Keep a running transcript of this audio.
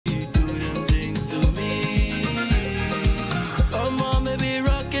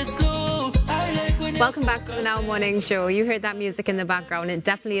Welcome back to the Now Morning Show. You heard that music in the background. It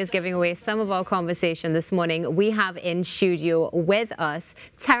definitely is giving away some of our conversation this morning. We have in studio with us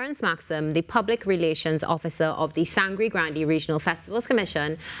Terrance Maxime, the Public Relations Officer of the Sangre Grande Regional Festivals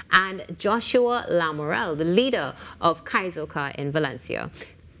Commission, and Joshua Lamorelle, the leader of Kaiso in Valencia.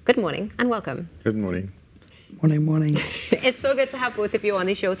 Good morning and welcome. Good morning. Morning. It's so good to have both of you on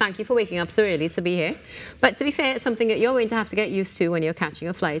the show. Thank you for waking up so early to be here. But to be fair, it's something that you're going to have to get used to when you're catching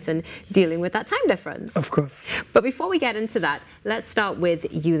a flight and dealing with that time difference. Of course. But before we get into that, let's start with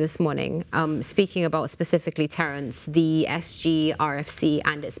you this morning. Speaking about specifically Terrance, the SGRFC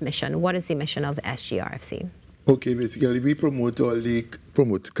and its mission. What is the mission of the SGRFC? Okay, basically we promote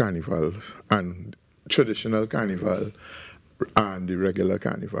carnivals and traditional carnival and the regular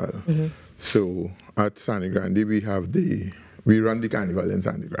carnival. Mm-hmm. So at Sangre Grande we run the carnival in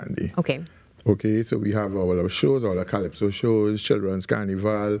Sangre Grande. Okay, so we have all our shows, all our calypso shows, children's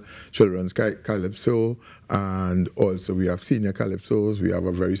carnival, children's calypso, and also we have senior calypsos. We have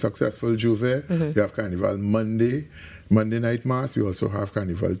a very successful juve. Mm-hmm. We have carnival Monday night mass. We also have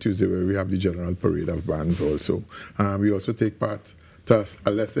carnival Tuesday where we have the general parade of bands also. We also take part to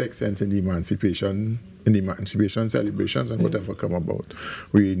a lesser extent in the emancipation celebrations and whatever come about.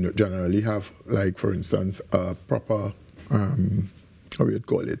 We generally have, like for instance, a proper, how we'd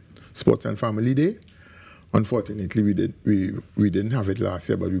call it, Sports and Family Day. Unfortunately, we didn't have it last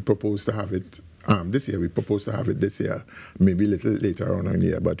year, but we proposed to have it this year. We propose to have it this year, maybe a little later on in the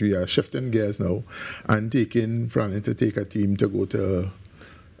year. But we are shifting gears now and planning to take a team to go to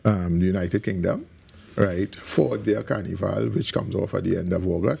the United Kingdom, right, for their carnival, which comes off at the end of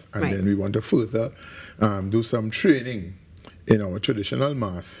August, and then we want to further do some training in our traditional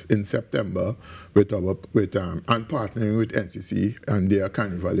mass in September and partnering with NCC and their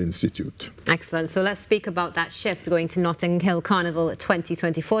Carnival Institute. Excellent. So let's speak about that shift going to Notting Hill Carnival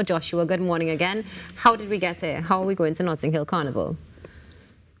 2024. Joshua, good morning again. How did we get here? How are we going to Notting Hill Carnival?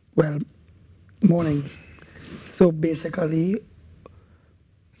 Well, morning. So basically,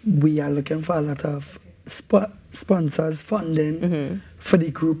 we are looking for a lot of sponsors, funding for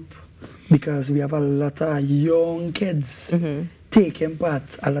the group, because we have a lot of young kids taking part,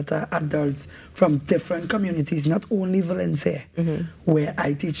 a lot of adults from different communities, not only Valencia, where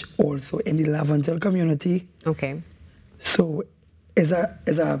I teach, also in the Lamorelle community. Okay. So it's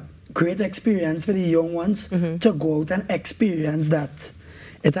a great experience for the young ones to go out and experience that.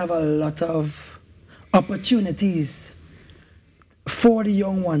 It have a lot of opportunities for the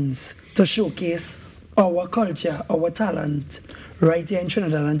young ones to showcase our culture, our talent, right here in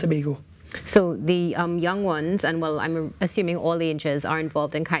Trinidad and Tobago. So the young ones, and well, I'm assuming all ages, are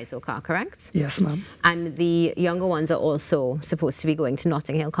involved in Kaiso, correct? Yes, ma'am. And the younger ones are also supposed to be going to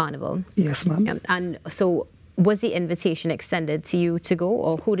Notting Hill Carnival? Yes, ma'am. And so was the invitation extended to you to go,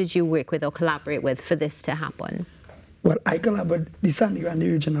 or who did you work with or collaborate with for this to happen? Well, I collaborated with the Sangre Grande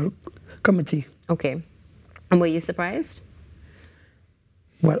Regional Committee. Okay. And were you surprised?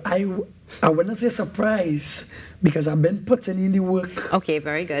 Well, I wouldn't say surprised, because I've been putting in the work. Okay,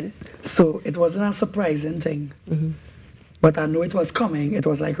 very good. So it wasn't a surprising thing. But I know it was coming. It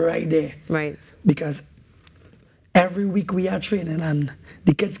was like right there. Right. Because every week we are training and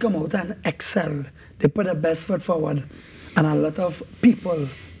the kids come out and excel. They put their best foot forward. And a lot of people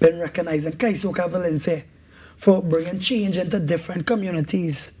been recognizing Kaiso Valencia for bringing change into different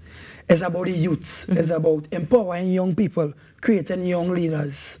communities. It's about the youths. It's about empowering young people, creating young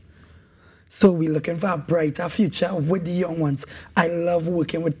leaders. So we're looking for a brighter future with the young ones. I love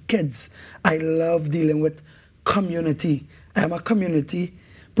working with kids. I love dealing with community. I am a community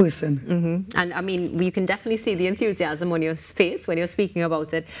person. And I mean, you can definitely see the enthusiasm on your face when you're speaking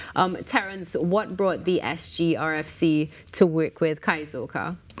about it. Terrance, what brought the SGRFC to work with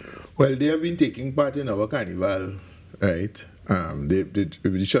Kaiso? Well, they have been taking part in our carnival, right?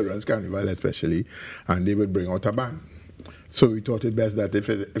 The children's carnival especially, and they would bring out a band. So we thought it best that if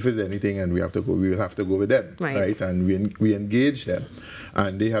it's anything and we have to go, we will have to go with them, right? And we engage them,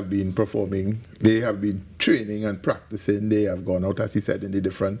 and they have been performing, they have been training and practicing. They have gone out, as he said, in the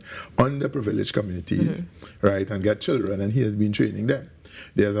different underprivileged communities, right, and get children, and he has been training them.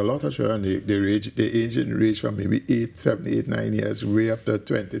 There's a lot of children, they range from maybe 7, 8, 9 years, way up to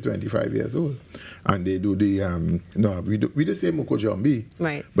 20, 25 years old. And they do the, we just say Moko Jambi.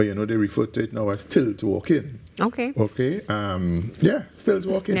 Right. But they refer to it now as stilt walking. Okay. Okay. Yeah, stilt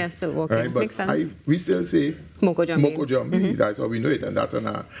walking. Yeah, stilt walking. Right? But makes sense. We still say Moko Jambi. Moko Jambi. That's how we know it. And that's an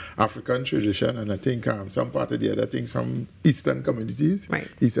African tradition. And I think some part of the other things, some Eastern communities,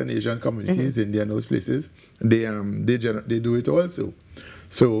 Eastern Asian communities, India and those places, they do it also.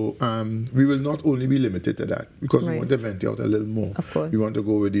 So we will not only be limited to that, because we want to venture out a little more. Of course. We want to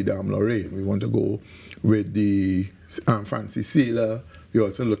go with the Lamorelle. We want to go with the fancy sailor. We're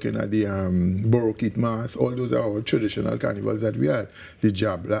also looking at the Borokeet mask. All those are our traditional carnivals that we had. The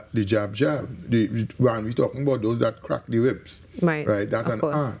jab. When we're talking about those that crack the whips. Right. That's an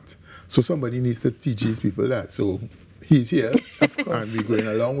art. So somebody needs to teach these people that. So he's here, and we're going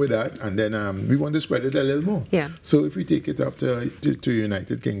along with that, and then we want to spread it a little more. Yeah. So if we take it up to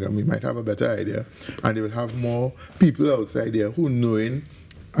United Kingdom, we might have a better idea, and they will have more people outside there who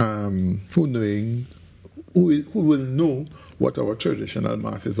will know what our traditional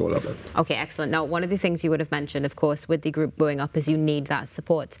mass is all about. Okay, excellent. Now, one of the things you would have mentioned, of course, with the group growing up is you need that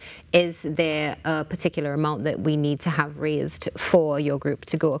support. Is there a particular amount that we need to have raised for your group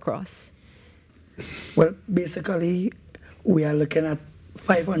to go across? Well, basically, we are looking at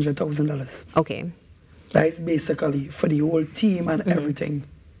 $500,000. Okay. That is basically for the whole team and everything.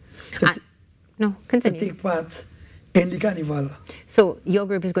 No, continue. To take part in the carnival. So your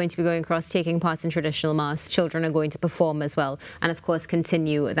group is going to be going across, taking part in traditional mass. Children are going to perform as well, and of course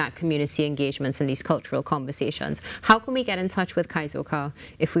continue that community engagements and these cultural conversations. How can we get in touch with Kaiso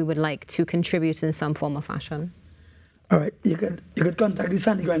if we would like to contribute in some form or fashion? All right, you could contact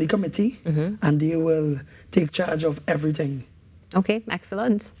the Grande committee, and they will take charge of everything. Okay,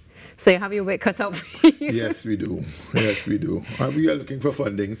 excellent. So you have your work cut out for you. Yes, we do. Yes, we do. We are looking for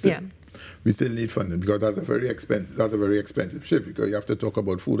funding still. Yeah. We still need funding because that's a very expensive trip, because you have to talk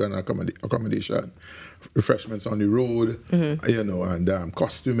about food and accommodation, refreshments on the road, you know, and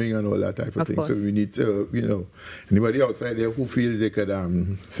costuming and all that type of thing. Course. So we need to, you know, anybody outside there who feels they could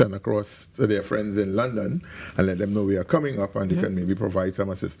send across to their friends in London and let them know we are coming up, and they can maybe provide some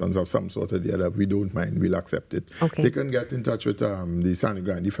assistance of some sort or the other. We don't mind. We'll accept it. Okay. They can get in touch with the Sangre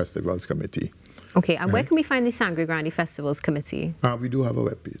Grande Festivals Committee. Okay, and where can we find the Sangre Grande Festivals Committee? We do have a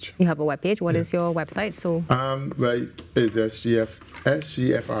webpage. You have a webpage. What is your website? So well, it's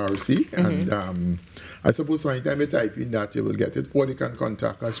SGRFC, and I suppose anytime you type in that, you will get it, or you can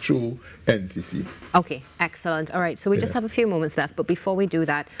contact us through NCC. Okay, excellent. All right, so we just have a few moments left, but before we do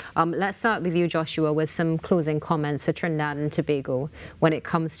that, let's start with you, Joshua, with some closing comments for Trinidad and Tobago when it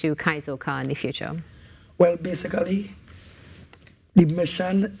comes to Kaiso in the future. Well, basically, the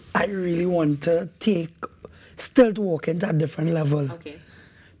mission I really want to take, still to walk into a different level. Okay.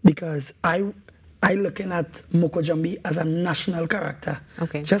 Because I looking at Mokojambi as a national character.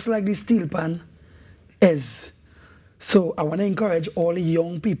 Okay. Just like the steel pan is. So I want to encourage all the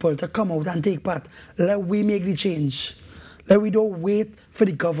young people to come out and take part. Let we make the change. Let we don't wait for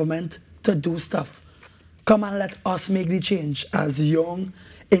the government to do stuff. Come and let us make the change. As young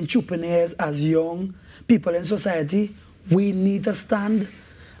entrepreneurs, as young people in society, we need to stand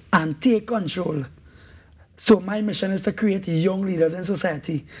and take control. So my mission is to create young leaders in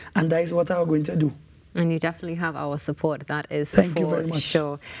society, and that is what I'm going to do. And you definitely have our support. That is Thank you very much.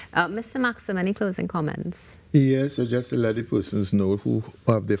 Sure. Mr. Maxime, any closing comments? Yes, so just to let the persons know who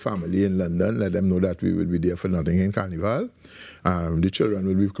have their family in London, let them know that we will be there for Nottingham Carnival. The children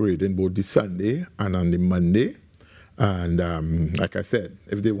will be creating both the Sunday and on the Monday. And like I said,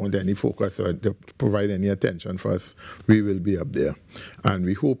 if they want any focus or to provide any attention for us, we will be up there. And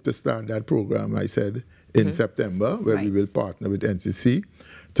we hope to start that program, I said, in September, where we will partner with NCC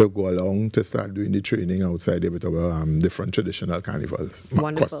to go along to start doing the training outside there with our different traditional carnivals.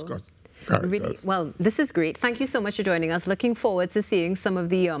 Wonderful. Really, well, this is great. Thank you so much for joining us. Looking forward to seeing some of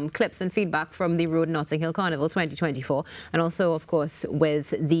the clips and feedback from the Road Notting Hill Carnival 2024, and also, of course,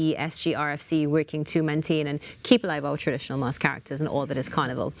 with the SGRFC working to maintain and keep alive our traditional mass characters and all that is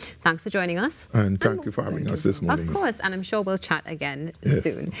Carnival. Thanks for joining us. And thank you for having us this morning. Of course, and I'm sure we'll chat again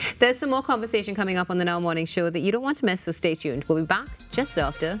soon. There's some more conversation coming up on the Now Morning Show that you don't want to miss, so stay tuned. We'll be back just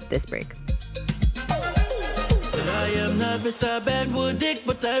after this break. I am not Mr. Benwood Dick,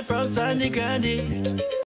 but I'm from Sangre Grande.